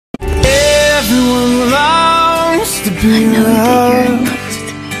be loved.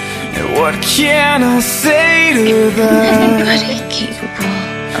 And what can I say to that? Anybody capable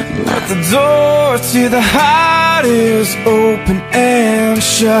of But love. the door to the heart is open and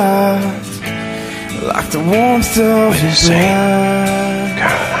shut, like the warmth of your breath.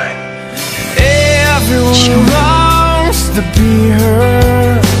 Caroline. Everyone longs to be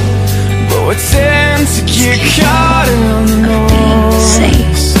heard, but we tend to get caught in the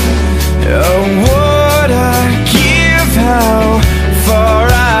noise. Oh, what I'd give, how far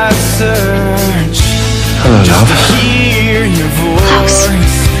I'd search. Hello, love. To hear your voice.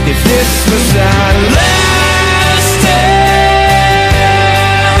 If this was our last dance,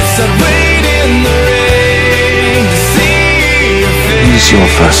 I'd wait in the rain to see your face. Who's your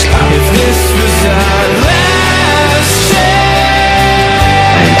first love? If this was our last chance,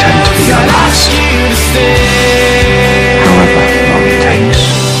 I intend to be your last. However long it takes.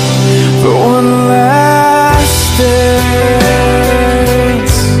 For one last dance.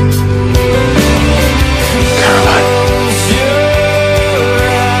 Caroline. Close your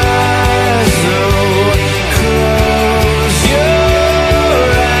eyes, oh, close your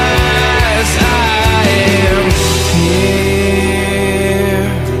eyes. I am here.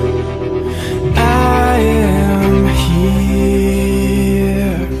 I am here.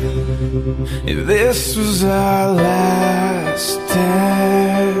 If this was our last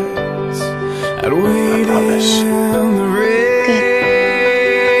dance, I'd wait in the rain.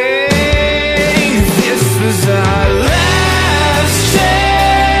 If this was our last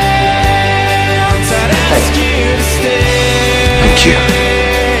chance, I'd ask you to stay. Thank you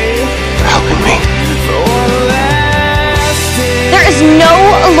for helping me. For one last day. There is no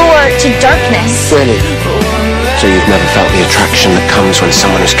allure to darkness. Really? So you've never felt the attraction that comes when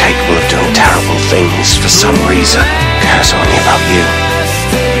someone who's capable of doing terrible things for some reason cares only about you?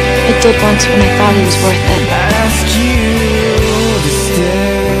 I did once when I thought he was worth it. Ask you to stay.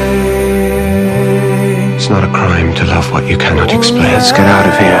 It's not a crime to love what you cannot explain. Let's get out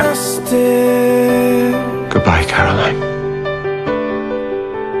of here. Goodbye, Caroline.